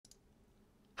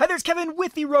Hi, there's Kevin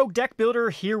with the Rogue Deck Builder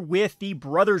here with the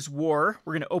Brothers War.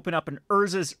 We're going to open up an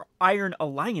Urza's Iron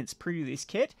Alliance pre-release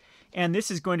kit, and this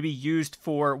is going to be used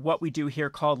for what we do here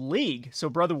called League. So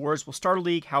Brother Wars will start a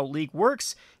league. How League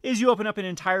works is you open up an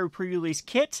entire pre-release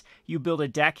kit, you build a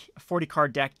deck, a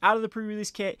 40-card deck out of the pre-release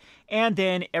kit, and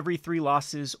then every 3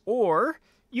 losses, or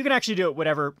you can actually do it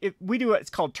whatever. We do it's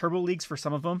called Turbo Leagues for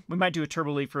some of them. We might do a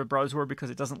Turbo League for Brothers War because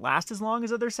it doesn't last as long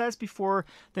as other sets before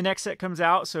the next set comes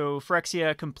out. So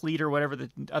Phyrexia Complete or whatever the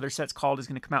other set's called is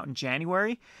going to come out in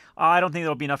January. I don't think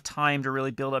there'll be enough time to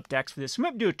really build up decks for this. We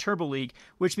might do a Turbo League,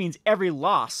 which means every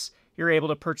loss you're able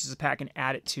to purchase a pack and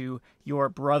add it to your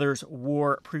Brothers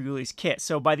War pre-release kit.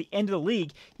 So by the end of the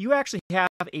league, you actually have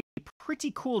a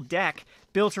pretty cool deck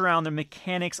built around the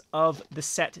mechanics of the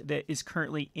set that is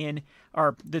currently in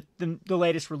the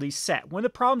latest release set. One of the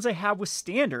problems I have with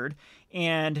Standard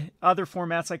and other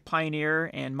formats like Pioneer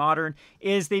and Modern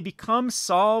is they become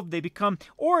solved, they're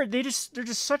just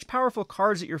such powerful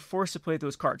cards that you're forced to play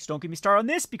those cards. Don't get me started on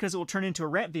this because it will turn into a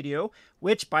rant video,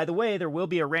 which, by the way, there will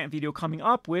be a rant video coming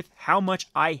up with how much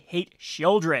I hate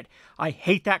Sheoldred. I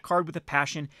hate that card with a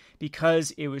passion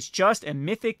because it was just a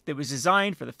mythic that was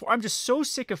designed for the... I'm just so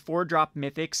sick of 4-drop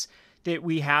mythics that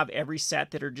we have every set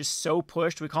that are just so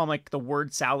pushed. We call them like the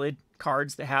word salad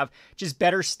cards that have just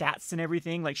better stats than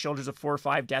everything. Like Sheoldred's a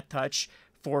 4/5 Death Touch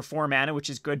for 4 mana, which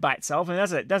is good by itself, and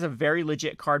that's a very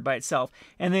legit card by itself.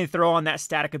 And then they throw on that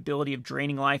static ability of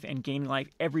draining life and gaining life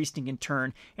every stinking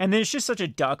turn, and then it's just such a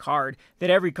duh card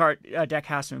that every card deck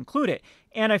has to include it.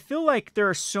 And I feel like there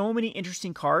are so many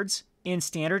interesting cards in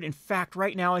Standard. In fact,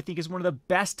 right now I think is one of the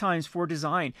best times for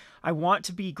design. I want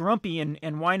to be grumpy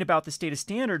and whine about the state of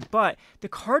Standard, but the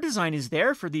card design is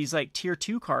there for these like tier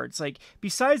 2 cards. Like,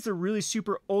 besides the really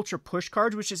super ultra push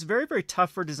cards, which is very, very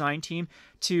tough for a design team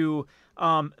to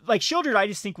like Sheoldred, I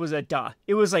just think was a duh.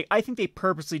 It was like, I think they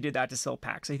purposely did that to sell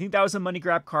packs. I think that was a money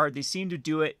grab card. They seem to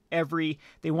do it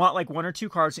they want like 1 or 2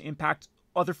 cards to impact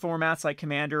other formats like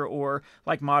Commander or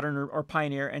like Modern or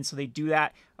Pioneer, and so they do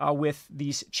that with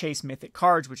these Chase Mythic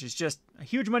cards, which is just a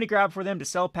huge money grab for them to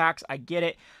sell packs. I get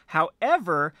it.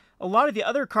 However, a lot of the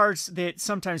other cards that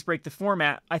sometimes break the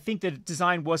format, I think the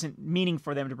design wasn't meaning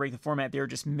for them to break the format. They were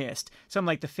just missed. Something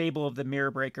like the Fable of the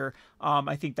Mirror Breaker.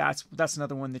 I think that's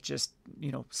another one that just,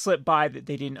 slipped by, that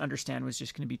they didn't understand was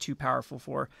just going to be too powerful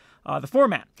for the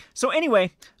format. So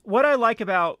anyway, what I like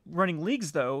about running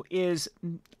leagues, though, is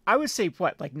I would say,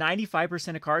 like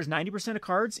 95% of cards, 90% of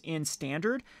cards in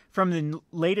Standard from the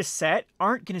latest set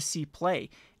aren't going to see play.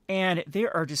 And they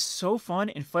are just so fun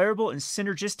and flavorful and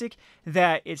synergistic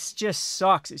that it's just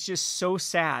sucks. It's just so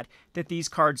sad that these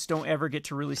cards don't ever get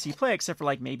to really see play, except for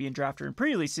like maybe in draft or in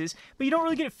pre-releases, but you don't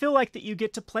really feel like that you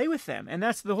get to play with them. And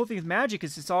that's the whole thing with Magic,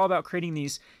 is it's all about creating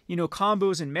these,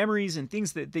 combos and memories and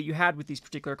things that you had with these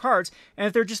particular cards. And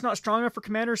if they're just not strong enough for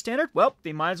Commander or Standard, well,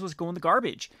 they might as well go in the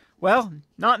garbage. Well,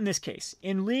 not in this case.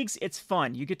 In leagues, it's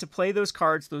fun. You get to play those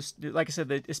cards, like I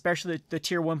said, especially the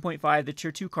tier 1.5, the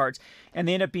tier 2 cards, and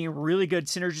they end up being really good,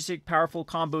 synergistic, powerful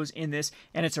combos in this,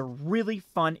 and it's a really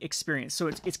fun experience. So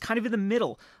it's kind of in the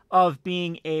middle of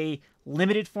being a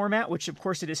limited format, which of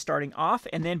course it is starting off,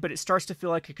 but it starts to feel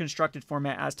like a constructed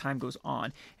format as time goes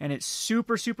on. And it's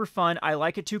super, super fun. I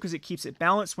like it too because it keeps it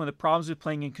balanced. One of the problems with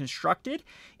playing in constructed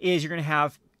is you're going to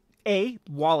have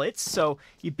wallets. So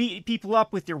you beat people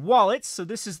up with your wallets. So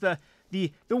this is the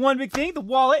one big thing, the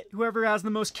wallet. Whoever has the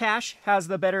most cash has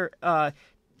the better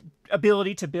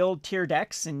ability to build tier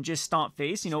decks and just stomp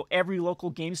face. Every local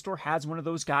game store has one of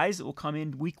those guys that will come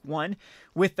in week 1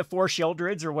 with the 4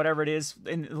 Sheoldreds or whatever it is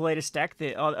in the latest deck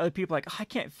that other people are like, I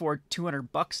can't afford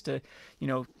 $200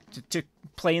 to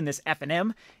play in this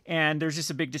F&M, and there's just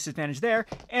a big disadvantage there.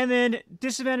 And then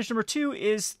disadvantage number 2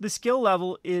 is the skill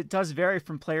level. It does vary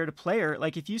from player to player.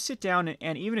 Like if you sit down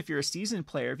and even if you're a seasoned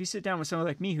player, if you sit down with someone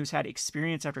like me who's had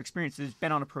experience after experience, that's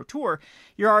been on a pro tour,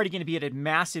 you're already going to be at a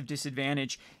massive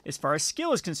disadvantage as far as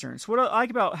skill is concerned. So what I like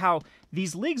about how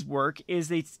these leagues work is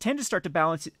they tend to start to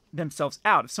balance themselves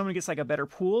out. If someone gets like a better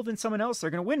pool than someone else, they're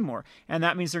going to win more. And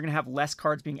that means they're going to have less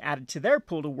cards being added to their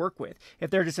pool to work with. If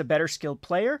they're just a better skilled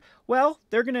player, well,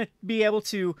 they're going to be able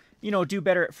to, do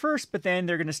better at first, but then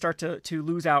they're going to start to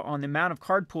lose out on the amount of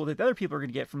card pool that the other people are going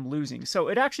to get from losing. So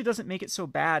it actually doesn't make it so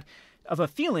bad of a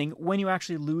feeling when you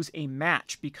actually lose a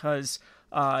match, because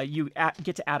you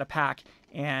get to add a pack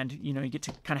and you get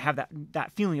to kind of have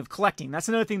that feeling of collecting. That's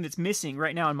another thing that's missing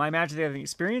right now in my Magic the Gathering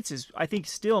experience. Is I think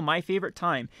still my favorite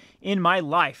time in my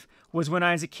life was when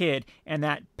I was a kid, and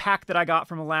that pack that I got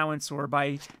from allowance or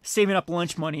by saving up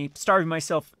lunch money, starving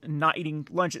myself, not eating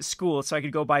lunch at school so I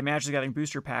could go buy Magic the Gathering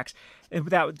booster packs. And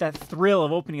that thrill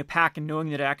of opening a pack and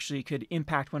knowing that it actually could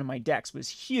impact one of my decks was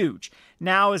huge.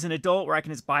 Now as an adult where I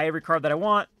can just buy every card that I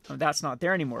want, that's not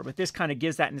there anymore. But this kind of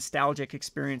gives that nostalgic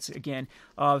experience again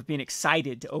of being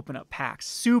excited to open up packs.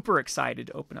 Super excited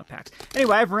to open up packs.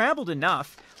 Anyway, I've rambled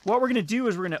enough. What we're going to do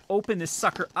is we're going to open this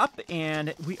sucker up,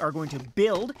 and we are going to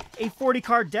build a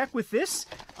 40-card deck with this.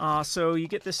 So you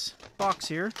get this box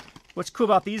here. What's cool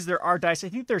about these, there are dice. I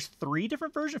think there's 4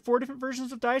 different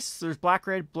versions of dice. So there's black,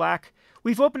 red, black.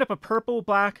 We've opened up a purple,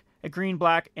 black, a green,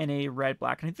 black, and a red,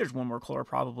 black. And I think there's one more color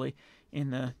probably in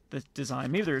the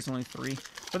design. Maybe there's only 3.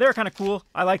 But they're kind of cool.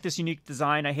 I like this unique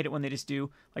design. I hate it when they just do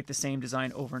like the same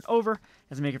design over and over. It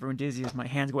doesn't make everyone dizzy as my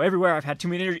hands go everywhere. I've had too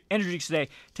many energy drinks today.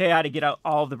 Tell you how to get out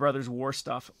all of the Brothers War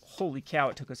stuff. Holy cow,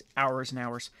 it took us hours and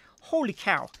hours. Holy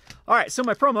cow. All right, so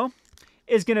my promo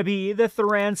is going to be the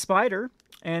Thoran Spider.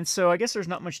 And so I guess there's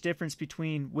not much difference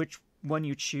between which one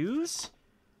you choose.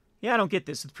 Yeah, I don't get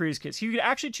this with previous kits. You could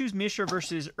actually choose Mishra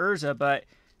versus Urza, but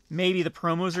maybe the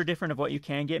promos are different of what you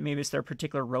can get. Maybe it's their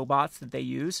particular robots that they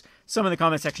use. Some in the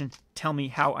comment section tell me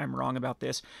how I'm wrong about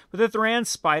this. With the Thoran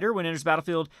Spider, when it enters the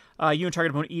battlefield, you and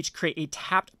target opponent each create a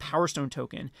tapped Power Stone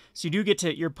token. So you do get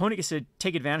to, your opponent gets to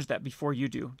take advantage of that before you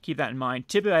do. Keep that in mind.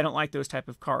 Typically, I don't like those type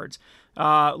of cards.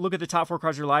 Look at the top 4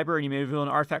 cards of your library, and you may reveal an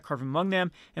artifact card from among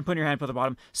them, and put in your hand at the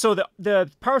bottom. So the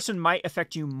Power Stone might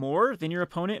affect you more than your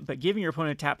opponent, but giving your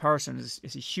opponent a tapped Power Stone is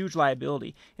a huge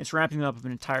liability. It's ramping them up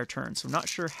an entire turn. So I'm not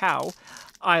sure how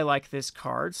I like this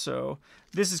card. So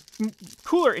this is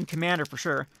cooler in Commander for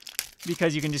sure,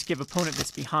 because you can just give opponent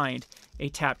that's behind a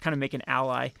tap, kind of make an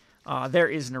ally. There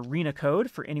is an arena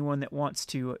code for anyone that wants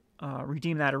to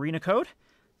redeem that arena code.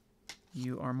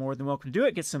 You are more than welcome to do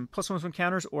it. Get some +1/+1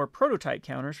 counters or prototype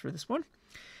counters for this one.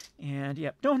 And yeah,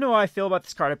 don't know how I feel about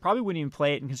this card. I probably wouldn't even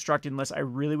play it in Constructed unless I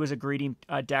really was a greedy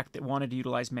deck that wanted to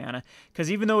utilize mana.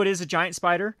 Because even though it is a giant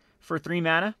spider for 3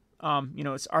 mana,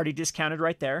 it's already discounted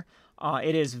right there.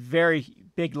 It is very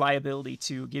big liability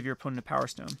to give your opponent a Power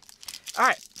Stone. All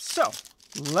right, so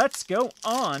let's go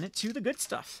on to the good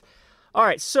stuff. All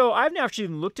right, so I've never actually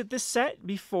looked at this set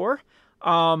before.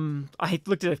 I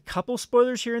looked at a couple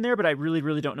spoilers here and there, but I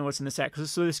really don't know what's in the set, so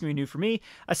this is going to be new for me.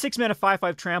 A 6-mana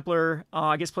 5/5 Trampler,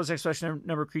 I guess plus X special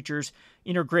number of creatures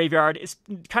in your graveyard. It's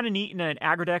kind of neat in an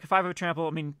aggro deck. A 5/5 Trample, I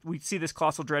mean, we see this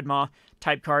Colossal Dreadmaw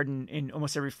type card in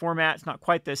almost every format. It's not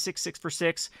quite the 6/6 for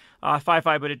 6,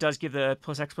 5/5, but it does give the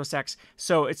 +X/+X.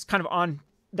 So it's kind of on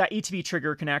that ETB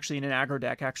trigger can actually in an aggro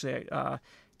deck actually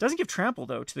doesn't give trample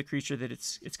though to the creature that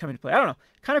it's coming to play. I don't know,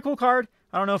 kind of cool card.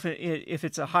 I don't know if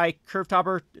it's a high curve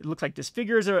topper. It looks like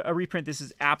Disfigure is a reprint. This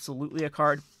is absolutely a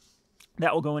card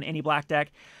that will go in any black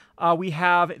deck. We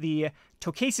have the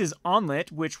Tokesis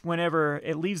Onlet, which whenever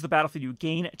it leaves the battlefield, you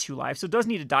gain 2 life. So it does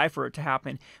need to die for it to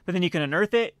happen. But then you can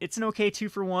unearth it. It's an okay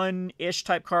 2-for-1-ish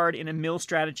type card in a mill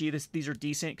strategy. These are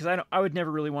decent because I would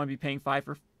never really want to be paying 5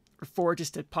 or 4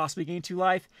 just to possibly gain 2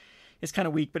 life. It's kind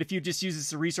of weak, but if you just use this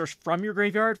as a resource from your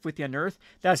graveyard with the unearth,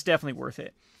 that's definitely worth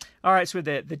it. All right, so with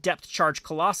the Depth Charge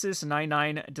Colossus, a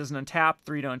 9/9 doesn't untap,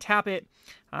 3 to untap it.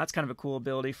 That's kind of a cool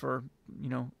ability for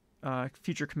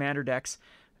future commander decks,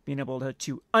 being able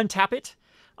to untap it.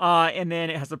 And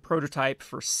then it has the prototype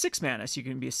for 6 mana, so you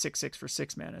can be a 6/6 for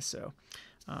 6 mana. So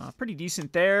pretty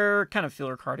decent there. Kind of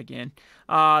filler card again.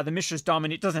 The Mishra's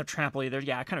Dominate doesn't have trample either.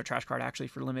 Yeah, kind of trash card actually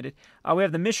for limited. We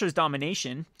have the Mishra's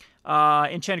Domination.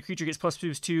 Enchanted creature gets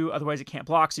 +2/+2, otherwise it can't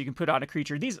block, so you can put out a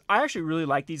creature. These I actually really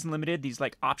like these in limited, these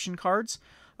like option cards,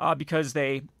 because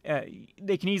they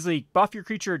can easily buff your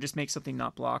creature or just make something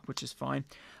not block, which is fine.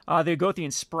 The Gothian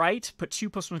Sprite, put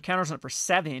 2 +1 counters on it for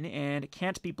 7, and it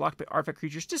can't be blocked by artifact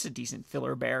creatures. Just a decent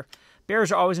filler bear.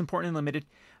 Bears are always important in limited.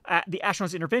 The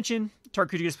Astronaut's Intervention, target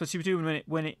creature gets +2/+2,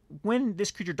 and when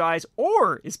this creature dies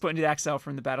or is put into exile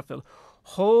from the battlefield.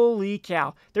 Holy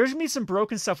cow. There's going to be some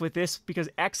broken stuff with this because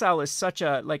exile is such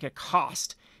a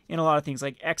cost in a lot of things.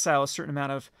 Like exile a certain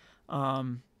amount of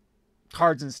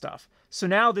cards and stuff. So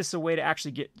now this is a way to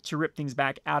actually get to rip things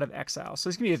back out of exile. So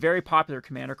it's going to be a very popular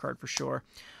commander card for sure.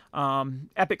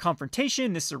 Epic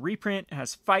Confrontation, this is a reprint. It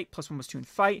has Fight, +1/+2 in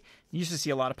Fight. You used to see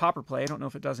a lot of Pauper play. I don't know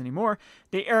if it does anymore.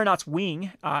 The Aeronaut's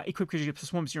Wing, equip creature gets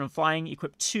 +1/+0 in Flying,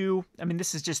 equip 2. I mean,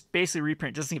 this is just basically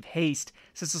reprint. It doesn't give haste.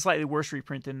 So it's a slightly worse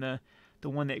reprint than the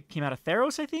one that came out of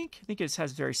Theros, I think. I think it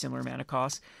has very similar mana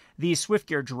costs. The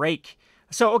Swiftgear Drake.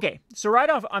 So, okay. So right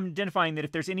off, I'm identifying that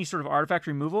if there's any sort of artifact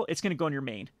removal, it's going to go in your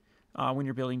main. when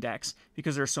you're building decks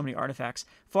because there are so many artifacts.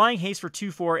 Flying Haste for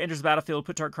 2/4 enters the battlefield.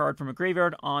 Put target card from a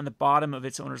graveyard on the bottom of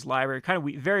its owner's library. Kind of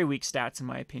weak, very weak stats in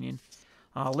my opinion.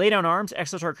 Lay down arms.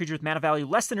 Exile target creature with mana value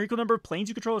less than or equal number of planes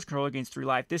you control. Controller gains 3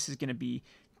 life. This is going to be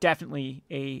definitely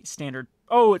a standard.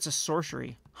 Oh, it's a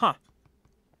sorcery. Huh.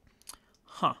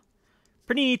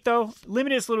 Pretty neat though.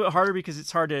 Limited is a little bit harder because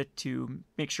it's hard to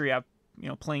make sure you have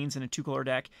planes in a 2-color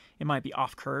deck. It might be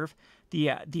off curve.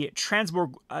 The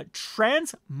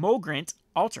Transmogrant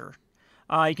Altar.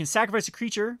 You can sacrifice a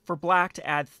creature for black to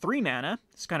add 3 mana.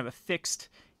 It's kind of a fixed,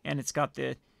 and it's got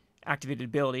the activated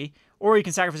ability. Or you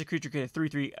can sacrifice a creature, get a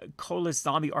 3/3 colorless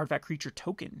zombie artifact creature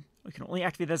token. You can only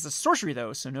activate that as a sorcery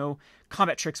though, so no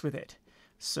combat tricks with it.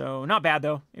 So not bad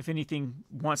though. If anything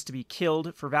wants to be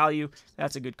killed for value,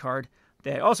 that's a good card.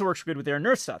 That also works good with their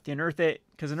unearth stuff. The unearth it,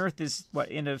 because unearth is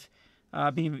what end of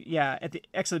being, at the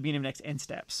exile of being of next end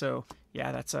step. So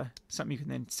yeah, that's something you can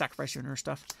then sacrifice your unearth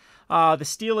stuff. The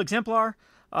Steel Exemplar.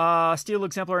 Steel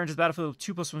Exemplar enters the battlefield with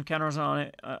 2/1 counters on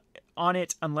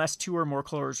it unless 2 or more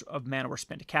colors of mana were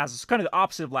spent to cast. It's kind of the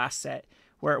opposite of last set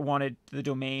where it wanted the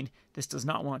domain. This does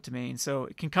not want domain, so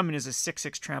it can come in as a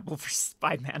 6/6 trample for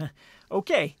 5 mana.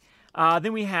 Okay.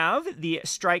 Then we have the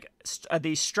Strike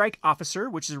Officer,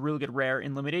 which is a really good rare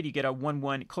in limited. You get a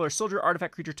 1/1 color soldier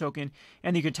artifact creature token,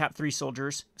 and you can tap 3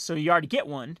 soldiers. So you already get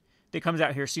one that comes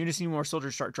out here. So you just need more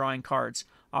soldiers to start drawing cards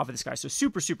off of this guy. So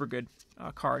super, super good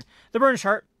card. The Burnished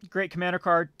Heart, great commander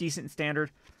card, decent in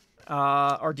standard,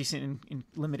 or decent in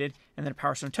limited, and then a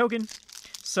Power Stone token.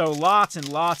 So lots and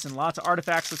lots and lots of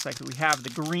artifacts. Looks like we have the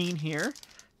green here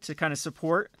to kind of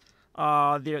support.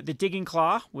 The Digging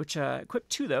Claw, which equip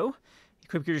 2 though.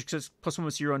 Equip creatures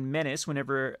 +1/0 and menace.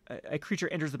 Whenever a creature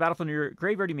enters the battlefield in your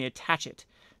graveyard, you may attach it.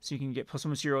 So you can get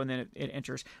 +1/0 and then it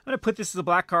enters. I'm going to put this as a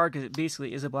black card because it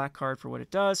basically is a black card for what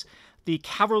it does. The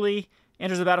Cavalry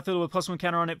enters the battlefield with +1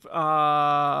 counter on it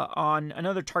on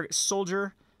another target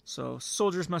soldier. So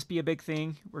soldiers must be a big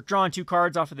thing. We're drawing 2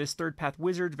 cards off of this Third Path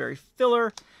Wizard, very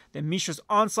filler. Then Mishra's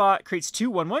Onslaught creates 2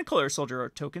 1/1 color soldier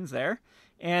tokens there.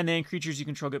 And then creatures you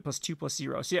control get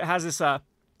 +2/+0. So it has this,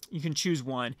 you can choose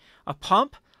one. A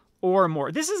pump or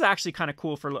more. This is actually kind of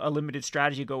cool for a limited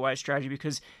strategy, go wide strategy,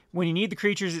 because when you need the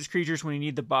creatures, it's creatures. When you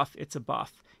need the buff, it's a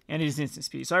buff. And it is instant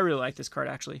speed. So I really like this card,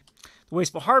 actually. The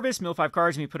Wasteful Harvest, mill 5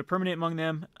 cards, and you put a permanent among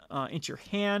them into your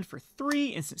hand for 3.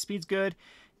 Instant speed's good.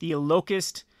 The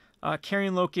Locust,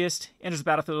 Carrion Locust, enters the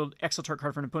battlefield, exile target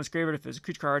card from an opponent's graveyard. If it's a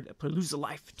creature card, lose a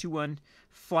life. 2/1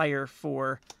 flyer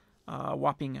for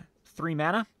whopping 3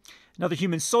 mana. Another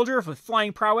Human Soldier with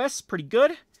Flying Prowess, pretty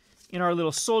good in our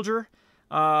little soldier.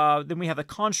 Then we have the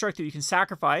Construct that you can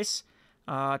sacrifice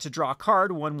to draw a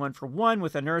card, 1/1 for 1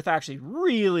 with Unearth. I actually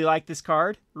really like this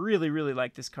card. Really, really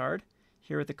like this card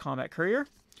here at the Combat Courier.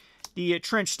 The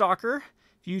Trench Stalker.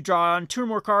 If you draw on 2 or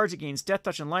more cards, it gains Death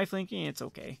Touch and Lifelink. It's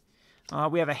okay.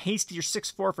 We have a Hastier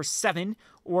 6/4 for 7,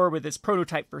 or with its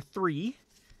prototype for 3.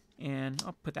 And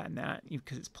I'll put that in that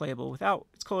because it's playable without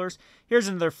its colors. Here's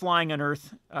another Flying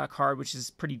Unearth card, which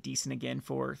is pretty decent again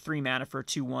for 3 mana for a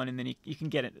 2/1. And then you can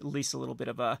get at least a little bit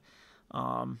of a,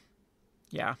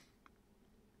 yeah.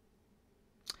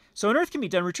 So Unearth can be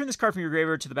done. Return this card from your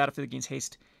graveyard to the battlefield against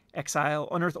haste. Exile.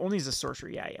 Unearth only is a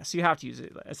sorcery. Yeah. So you have to use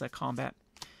it as a combat.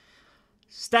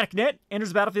 Static Net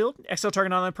enters the battlefield. Exile target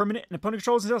non-land permanent and opponent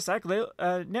controls until Static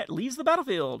Net leaves the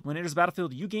battlefield. When it enters the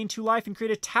battlefield, you gain 2 life and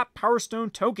create a tap Power Stone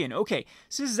token. Okay,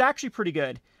 so this is actually pretty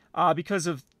good because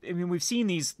of, I mean, we've seen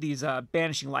these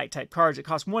Banishing Light type cards. It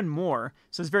costs 1 more,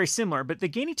 so it's very similar. But the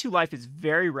gaining 2 life is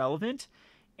very relevant,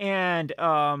 and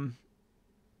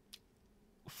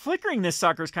flickering this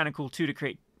sucker is kind of cool too to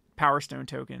create Power Stone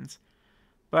tokens.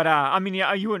 But I mean,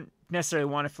 yeah, you wouldn't necessarily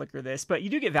want to flicker this, but you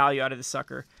do get value out of the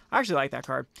sucker. I actually like that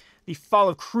card. The Fall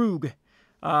of Krug.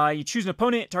 You choose an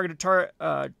opponent,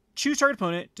 choose target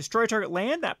opponent, destroy target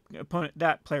land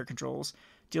that player controls,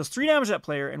 deals 3 damage to that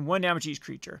player and 1 damage to each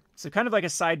creature. So kind of like a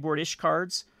sideboard-ish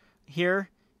cards here.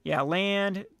 Yeah,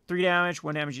 land, 3 damage,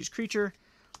 1 damage to each creature.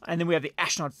 And then we have the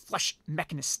Ashnod Flesh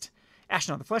Mechanist.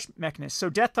 Ashnod the Flesh Mechanist. So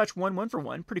Death Touch 1/1 for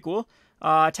 1. Pretty cool.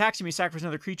 Attacks, you may sacrifice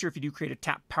another creature if you do create a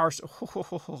tap Power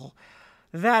Stone.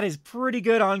 That is pretty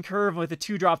good on curve with a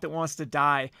 2-drop that wants to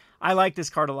die. I like this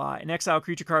card a lot. An exile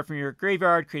creature card from your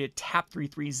graveyard, create a tap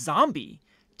 3/3 zombie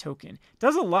token.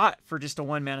 Does a lot for just a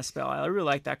 1 mana spell. I really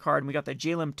like that card. And we got the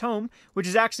Jalem Tome, which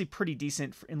is actually pretty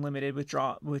decent in limited with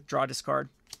draw discard.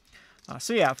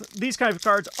 So yeah, these kind of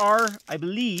cards are, I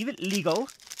believe, legal.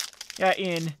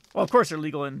 Well, of course they're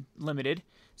legal in limited.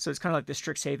 So it's kind of like the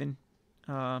Strixhaven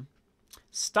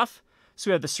stuff. So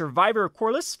we have the Survivor of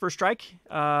Corliss, first strike.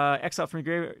 Exile from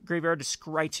the graveyard to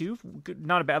scry 2.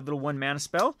 Not a bad little 1 mana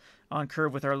spell on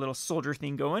curve with our little soldier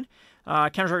thing going.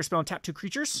 Counter target spell and tap 2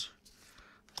 creatures.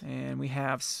 And we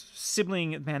have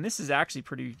Sibling. Man, this is actually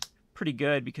pretty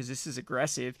good because this is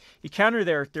aggressive. You counter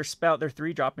their spell, their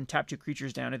 3-drop, and tap 2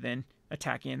 creatures down and then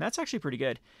attack in. That's actually pretty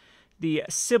good. The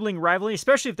Sibling Rivalry,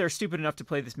 especially if they're stupid enough to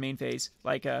play this main phase.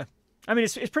 Like, I mean,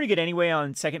 it's pretty good anyway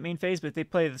on second main phase, but if they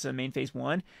play this on main phase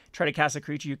 1, try to cast a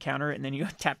creature, you counter it, and then you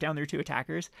tap down their 2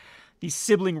 attackers. The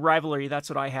Sibling Rivalry, that's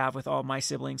what I have with all my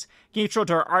siblings. Gain control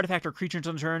to our artifact or creature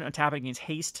until turn, untap it against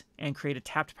haste, and create a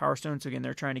tapped Power Stone. So again,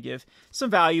 they're trying to give some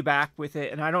value back with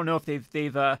it, and I don't know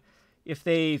if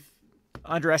they've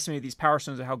underestimated these Power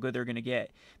Stones of how good they're going to get.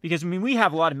 Because, I mean, we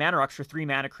have a lot of mana rocks for 3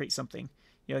 mana to create something.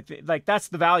 You know, like that's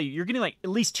the value. You're getting like at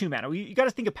least 2 mana. You got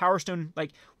to think of Power Stone.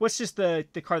 Like, what's just the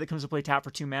card that comes to play tap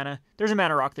for 2 mana? There's a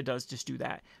mana rock that does just do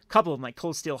that. A couple of them, like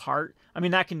Cold Steel Heart. I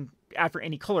mean, that can add for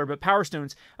any color, but Power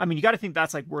Stones, I mean, you got to think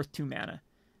that's like worth 2 mana.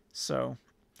 So,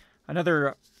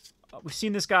 another, we've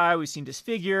seen this guy, we've seen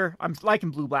Disfigure. I'm liking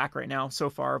blue-black right now so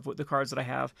far of the cards that I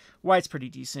have. White's pretty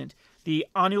decent. The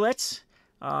Amulet,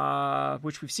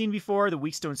 which we've seen before, the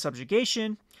Weakstone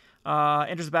Subjugation.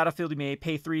 Enters the battlefield, you may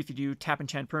pay 3 if you do tap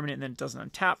enchant permanent, and then it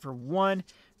doesn't untap for 1.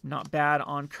 Not bad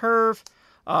on curve.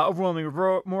 Overwhelming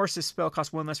Remorse, this spell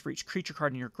costs 1 less for each creature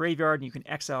card in your graveyard, and you can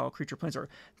exile creature planeswalker.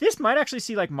 This might actually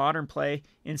see like modern play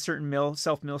in certain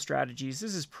self-mill strategies.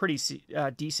 This is pretty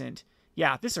decent.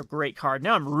 Yeah, this is a great card.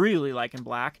 Now I'm really liking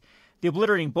black. The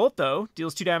Obliterating Bolt, though,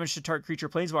 deals 2 damage to target creature or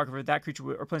planeswalker. If that creature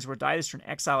or planeswalker die this turn,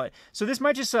 exile it. So this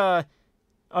might just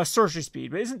sorcery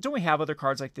speed, but don't we have other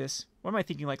cards like this? What am I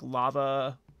thinking? Like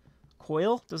Lava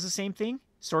Coil does the same thing.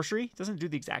 Sorcery doesn't do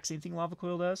the exact same thing Lava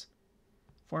Coil does.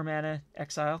 4 mana,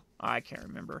 exile. I can't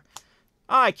remember.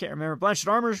 Blanched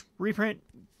Armor's reprint,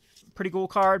 pretty cool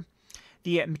card.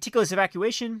 The Meticulous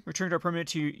Evacuation, return target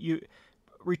permanent you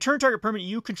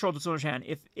control to its owner's hand.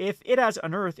 If it has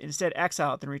Unearth, instead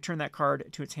exile it, then return that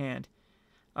card to its hand.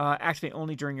 Activate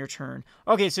only during your turn.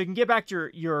 Okay, so you can get back to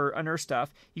your Unearth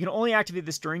stuff. You can only activate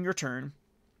this during your turn,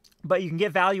 but you can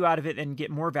get value out of it and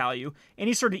get more value.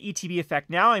 Any sort of ETB effect.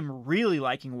 Now I'm really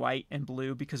liking white and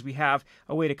blue because we have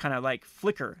a way to kind of like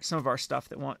flicker some of our stuff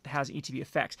that has ETB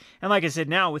effects. And like I said,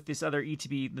 now with this other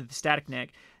ETB, the static net,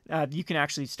 you can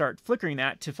actually start flickering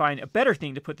that to find a better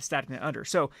thing to put the static net under.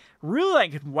 So really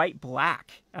like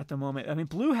white-black at the moment. I mean,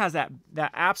 blue has that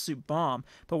absolute bomb,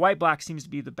 but white-black seems to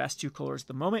be the best 2 colors at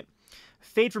the moment.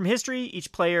 Fade from History. Each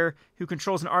player who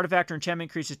controls an artifact or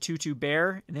enchantment creates a 2/2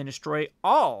 bear and then destroy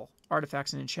all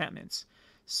artifacts and enchantments.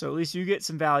 So at least you get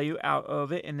some value out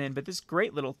of it. And then, but this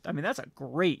great little, I mean, that's a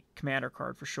great commander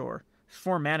card for sure.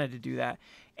 4 mana to do that.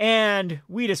 And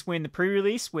we just win the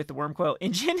pre-release with the Wormcoil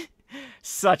Engine.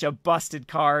 Such a busted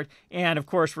card. And of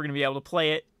course, we're going to be able to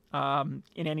play it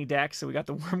in any deck. So we got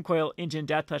the Wormcoil Engine,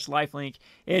 Death Touch, Lifelink.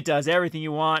 It does everything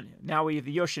you want. Now we have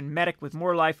the Yoshin Medic with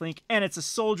more Lifelink, and it's a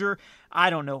soldier. I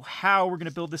don't know how we're going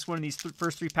to build this one in these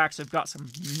first 3 packs. I've got some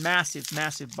massive,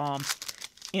 massive bombs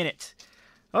in it.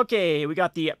 Okay, we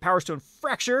got the Power Stone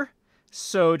Fracture.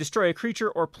 So destroy a creature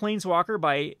or planeswalker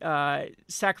by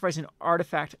sacrificing an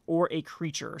artifact or a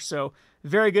creature. So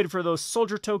very good for those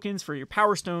soldier tokens, for your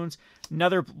Power Stones.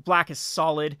 Another black is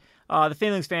solid. The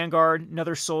Phalanx Vanguard,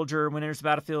 another soldier. When it enters the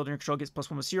battlefield, your control gets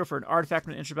 +1/+0 for an artifact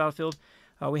when it enters the battlefield.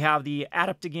 We have the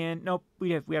Adept again. Nope,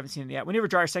 we haven't seen it yet. Whenever you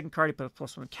draw your second card, you put a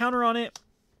 +1 counter on it.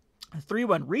 A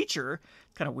 3/1 Reacher,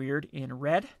 kind of weird in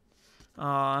red.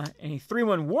 And a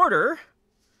 3/1 Warder,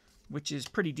 which is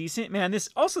pretty decent. Man, this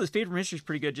Fade from History is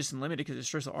pretty good just in limited because it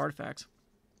destroys the artifacts.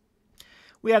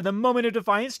 We have the Moment of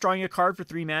Defiance, drawing a card for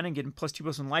 3 mana and getting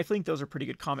 +2/+1 lifelink. Those are pretty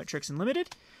good combat tricks in limited.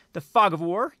 The Fog of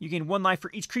War, you gain 1 life for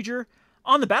each creature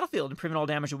on the battlefield and prevent all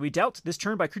damage that will be dealt this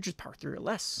turn by creatures power 3 or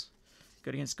less.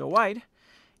 Good against Go Wide.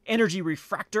 Energy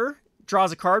Refractor,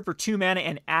 draws a card for 2 mana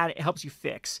and it helps you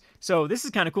fix. So this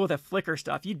is kind of cool with that flicker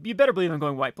stuff. You better believe I'm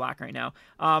going white-black right now.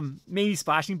 Maybe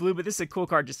splashing blue, but this is a cool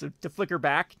card just to flicker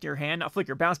back to your hand. Not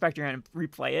flicker, bounce back to your hand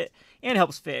and replay it. And it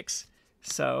helps fix.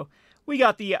 So we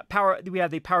got the we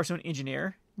have the Power Stone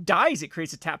Engineer. Dies, it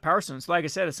creates a tap Power Stone. So like I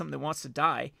said, it's something that wants to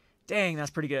die. Dang,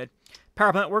 that's pretty good.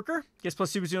 Power Plant Worker gets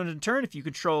 +2/+2 on turn. If you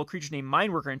control a creature named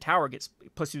Mine Worker in Tower, it gets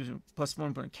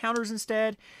 +2/+1 counters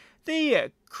instead.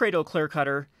 The Cradle Clear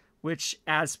Cutter, which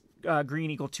adds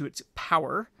green equal to its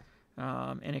power,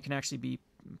 and it can actually be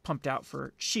pumped out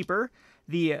for cheaper.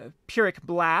 The Pyrrhic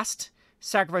Blast,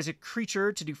 sacrifice a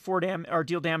creature to do 4 damage or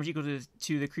deal damage equal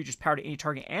to the creature's power to any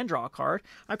target and draw a card.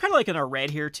 I'm kind of liking our red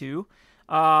here too.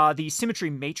 The Symmetry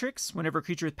Matrix, whenever a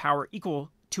creature with power equal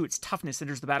 2 its toughness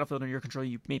enters the battlefield under your control,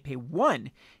 you may pay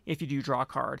 1 if you do draw a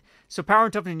card. So power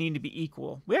and toughness need to be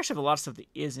equal. We actually have a lot of stuff that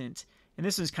isn't, and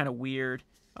this one's kind of weird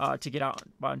to get out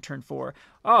on turn 4.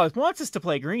 Oh, it wants us to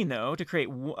play green, though, to create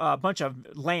a bunch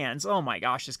of lands. Oh my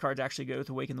gosh, this card's actually good with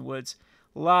Awake in the Woods.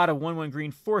 A lot of 1/1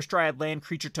 green Forest Dryad land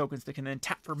creature tokens that can then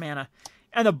tap for mana.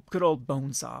 And the good old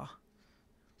Bone Saw.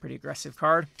 Pretty aggressive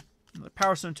card. Another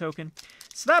Power Stone token.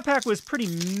 So that pack was pretty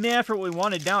meh for what we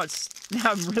wanted. Now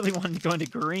I'm really wanting to go into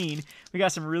green. We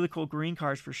got some really cool green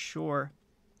cards for sure.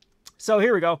 So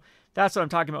here we go. That's what I'm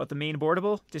talking about with the main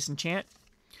boardable. Disenchant.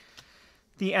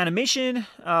 The animation,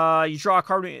 you draw a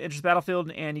card when it enters the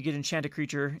battlefield, and you get an enchanted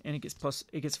creature, and it gets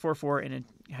 4/4, and it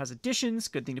has additions.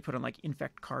 Good thing to put on like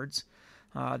infect cards.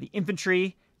 The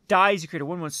infantry dies. You create a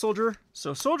 1/1 soldier.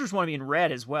 So soldiers want to be in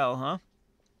red as well, huh?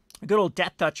 A good old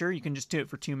Death Toucher. You can just do it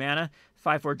for 2 mana.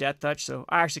 5/4 Death Touch. So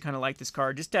I actually kind of like this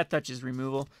card. Just Death Touch is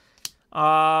removal.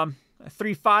 A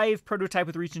 3/5 prototype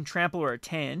with reach and trample, or a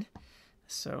 10.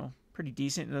 So pretty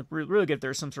decent. Really good if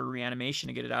there's some sort of reanimation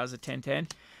to get it out as a 10/10.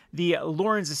 The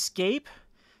Lauren's Escape.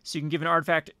 So you can give an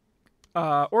artifact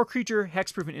or creature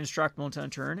hexproof and indestructible until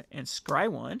end turn, and scry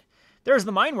 1. There's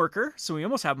the Mine Worker. So we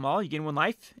almost have them all. You gain 1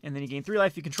 life, and then you gain 3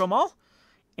 life. You control them all.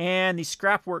 And the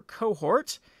Scrapwork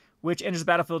Cohort, which enters the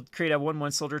battlefield, create a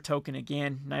 1/1 soldier token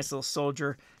again. Nice little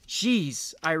soldier.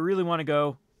 Jeez, I really want to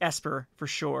go Esper for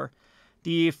sure.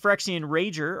 The Phyrexian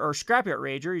Rager, or Scrapyard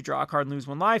Rager, you draw a card and lose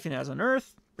 1 life, and it has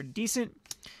Unearth. Pretty decent.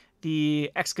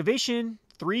 The Excavation,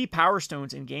 3 Power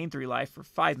Stones and gain 3 life for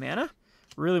 5 mana.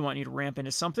 Really want you to ramp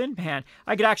into something. Man,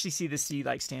 I could actually see this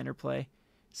like standard play.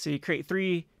 So you create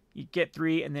 3, you get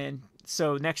 3, and then,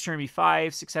 so next turn be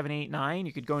 5, 6, 7, 8, 9.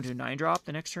 You could go into a 9-drop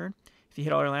the next turn if you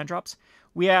hit all your land drops.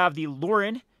 We have the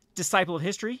Lauren, Disciple of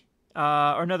History.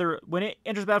 Or another, when it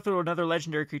enters the battlefield with another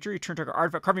legendary creature, you turn target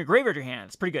artifact card from your graveyard to your hand.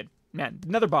 It's pretty good. Man,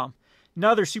 another bomb.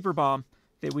 Another super bomb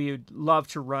that we would love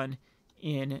to run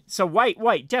in. So white,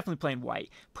 definitely playing white.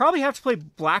 Probably have to play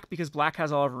black because black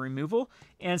has all of our removal.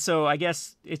 And so I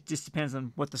guess it just depends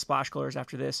on what the splash color is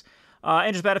after this.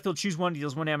 Enters the battlefield, choose 1,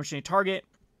 deals 1 damage to any target.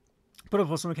 Put a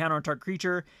 +1 counter on target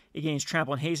creature. It gains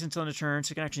trample and haste until end of turn,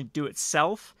 so it can actually do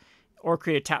itself. Or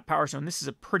create a tap Power Stone. This is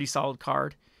a pretty solid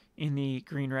card in the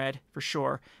green-red for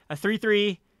sure. A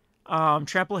 3/3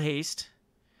 trample haste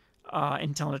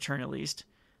until end of turn at least.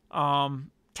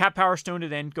 Tap Power Stone to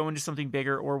then go into something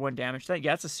bigger or 1 damage.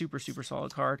 That's a super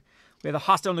solid card. We have the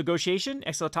Hostile Negotiation.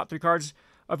 Exile the top 3 cards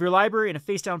of your library in a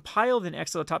face-down pile. Then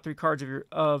exile the top 3 cards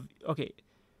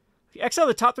exile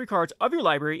the top 3 cards of your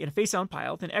library in a face-down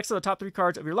pile, then exile the top 3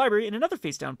 cards of your library in another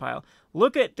face-down pile.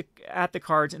 Look at the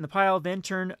cards in the pile, then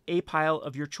turn a pile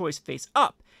of your choice face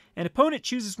up. An opponent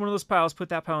chooses one of those piles, put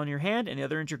that pile in your hand, and the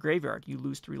other into your graveyard. You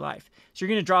lose 3 life. So you're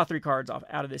going to draw 3 cards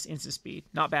out of this instant speed.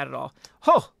 Not bad at all.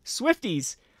 Oh,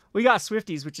 Swifties! We got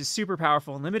Swifties, which is super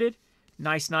powerful and limited.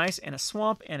 Nice, and a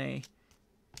swamp, and a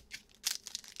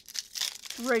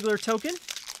regular token.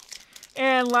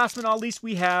 And last but not least,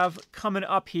 we have coming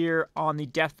up here on the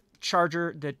Depth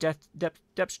Charger, the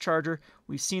Depth Charger.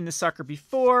 We've seen the sucker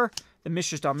before. The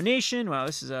Mistress Domination. Wow,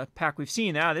 this is a pack we've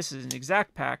seen. This is an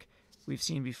exact pack we've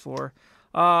seen before.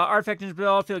 Artifact into the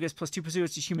battlefield gets +2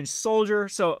 pursuits to Human Soldier.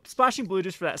 So splashing blue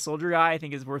just for that soldier guy I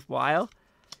think is worthwhile.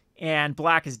 And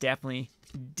black is definitely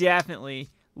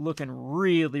looking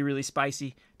really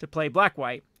spicy to play.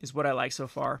 Black-white is what I like so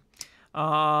far.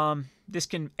 This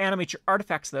can animate your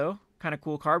artifacts though. Kind of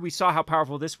cool card. We saw how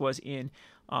powerful this was in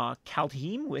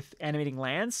Kaldheim with animating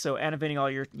lands. So animating all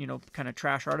your, kind of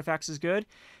trash artifacts is good.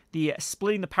 The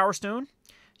Splitting the Power Stone.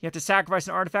 You have to sacrifice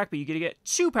an artifact, but you get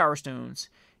 2 Power Stones.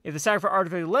 If the sacrifice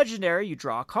artifact is legendary, you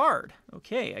draw a card.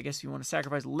 Okay, I guess you want to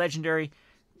sacrifice legendary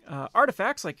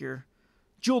artifacts like your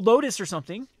Jeweled Lotus or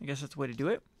something. I guess that's the way to do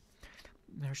it.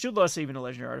 Jeweled Lotus is even a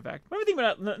legendary artifact. What do you think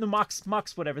about the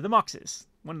Mox, whatever. The Mox is.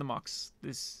 One of the Mox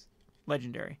is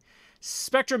legendary.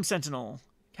 Spectrum Sentinel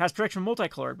has protection from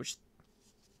multicolored, which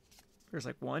there's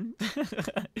like 1.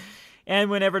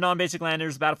 And whenever non-basic land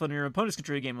enters the battlefield and your opponent's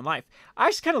control, you gain 1 life. I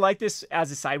just kind of like this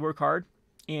as a sideboard card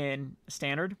in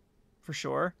Standard, for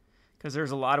sure, because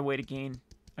there's a lot of way to gain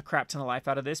a crap ton of life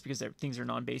out of this because things are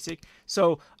non-basic.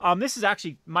 So this is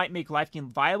actually might make life gain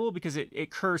viable because it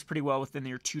curves pretty well within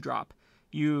your 2-drop.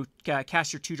 You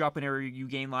cast your 2-drop whenever you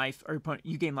gain life, or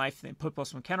you gain life, then put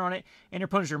 +1 counter on it, and your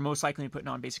opponents are most likely to put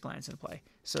non-basic lands into play.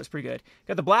 So it's pretty good.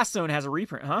 Got the Blast Zone has a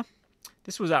reprint, huh?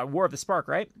 This was War of the Spark,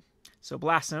 right? So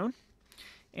Blast Zone.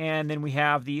 And then we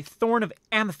have the Thorn of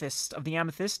Amethyst.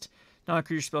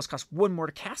 Non-creature spells cost 1 more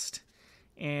to cast.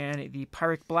 And the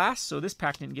Pyrrhic Blast. So this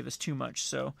pack didn't give us too much.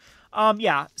 So,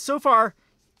 yeah, so far,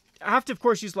 I have to, of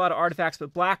course, use a lot of artifacts,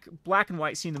 but black and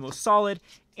white seem the most solid.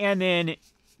 And then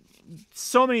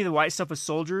so many of the white stuff with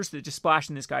soldiers that just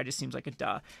splashing this guy just seems like a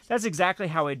duh. That's exactly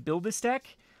how I'd build this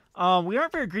deck. We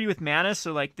aren't very greedy with mana,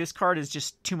 so like this card is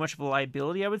just too much of a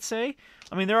liability, I would say.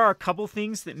 I mean, there are a couple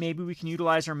things that maybe we can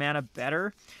utilize our mana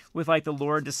better with, like the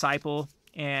Lord Disciple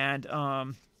and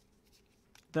the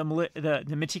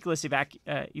Meticulous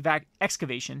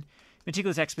Excavation.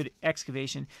 Meticulous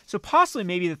Excavation. So possibly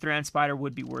maybe the Thran Spider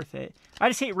would be worth it. I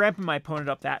just hate ramping my opponent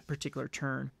up that particular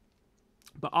turn.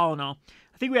 But all in all,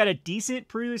 I think we had a decent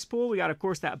previous pool. We got, of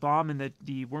course, that bomb and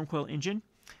the Wormcoil Engine.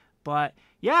 But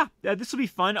yeah, this will be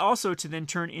fun also to then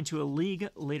turn into a league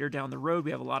later down the road.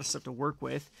 We have a lot of stuff to work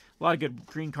with. A lot of good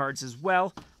green cards as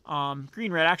well.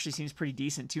 Green-red actually seems pretty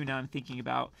decent too now I'm thinking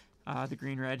about the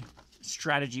green-red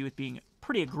strategy with being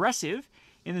pretty aggressive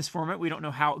in this format. We don't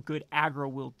know how good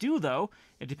aggro will do, though.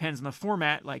 It depends on the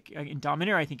format. Like in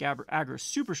Dominaria, I think aggro is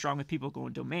super strong with people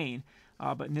going domain.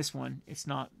 But in this one,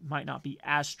 might not be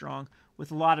as strong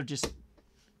with a lot of just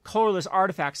colorless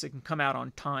artifacts that can come out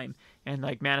on time and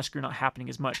like Mana Screw not happening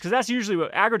as much. Because that's usually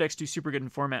what aggro decks do super good in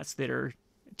formats that are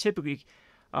typically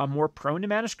more prone to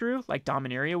Mana Screw, like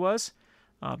Dominaria was.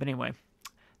 But anyway,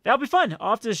 that'll be fun.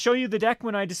 I'll have to show you the deck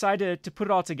when I decide to put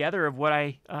it all together of what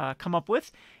I come up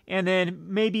with. And then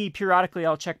maybe periodically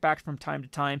I'll check back from time to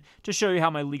time to show you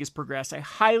how my league has progressed. I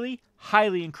highly,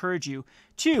 highly encourage you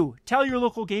to tell your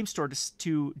local game store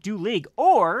to do league.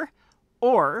 Or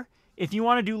if you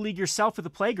want to do league yourself with a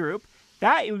play group,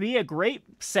 that would be a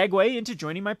great segue into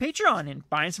joining my Patreon and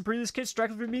buying some pre-release kits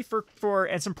directly from me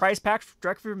and some prize packs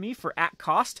directly from me for at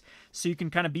cost, so you can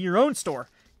kind of be your own store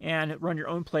and run your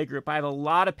own play group. I have a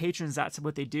lot of patrons, that's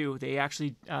what they do. They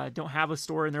actually don't have a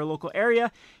store in their local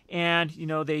area, and you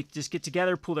know, they just get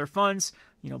together, pool their funds,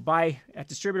 you know, buy at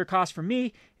distributor cost from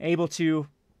me, able to,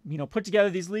 you know, put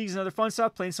together these leagues and other fun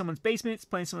stuff, play in someone's basement,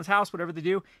 play in someone's house, whatever they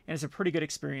do, and it's a pretty good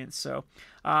experience. So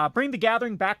bring the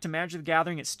Gathering back to Magic the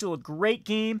Gathering. It's still a great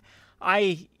game.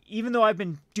 Even though I've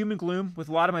been doom and gloom with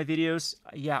a lot of my videos,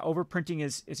 yeah, overprinting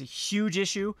is a huge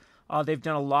issue. They've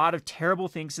done a lot of terrible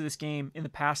things to this game in the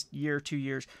past year, 2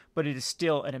 years, but it is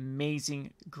still an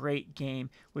amazing, great game,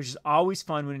 which is always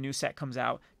fun when a new set comes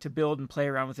out to build and play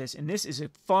around with this. And this is a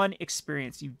fun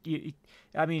experience.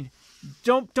 I mean,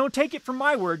 don't take it from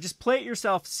my word. Just play it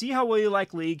yourself. See how well you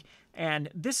like League. And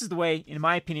this is the way, in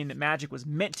my opinion, that Magic was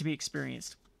meant to be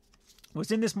experienced. Was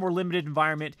in this more limited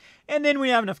environment, and then we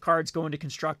have enough cards going to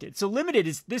Constructed. So limited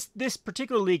is this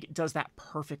particular league does that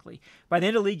perfectly. By the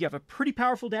end of the league, you have a pretty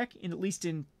powerful deck, at least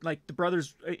in like the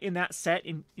brothers in that set,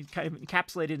 in kind of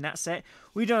encapsulated in that set.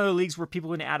 We've done other leagues where people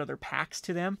are going to add other packs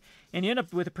to them, and you end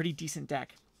up with a pretty decent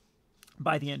deck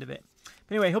by the end of it.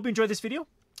 But anyway, I hope you enjoyed this video.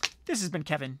 This has been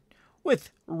Kevin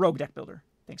with Rogue Deck Builder.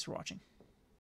 Thanks for watching.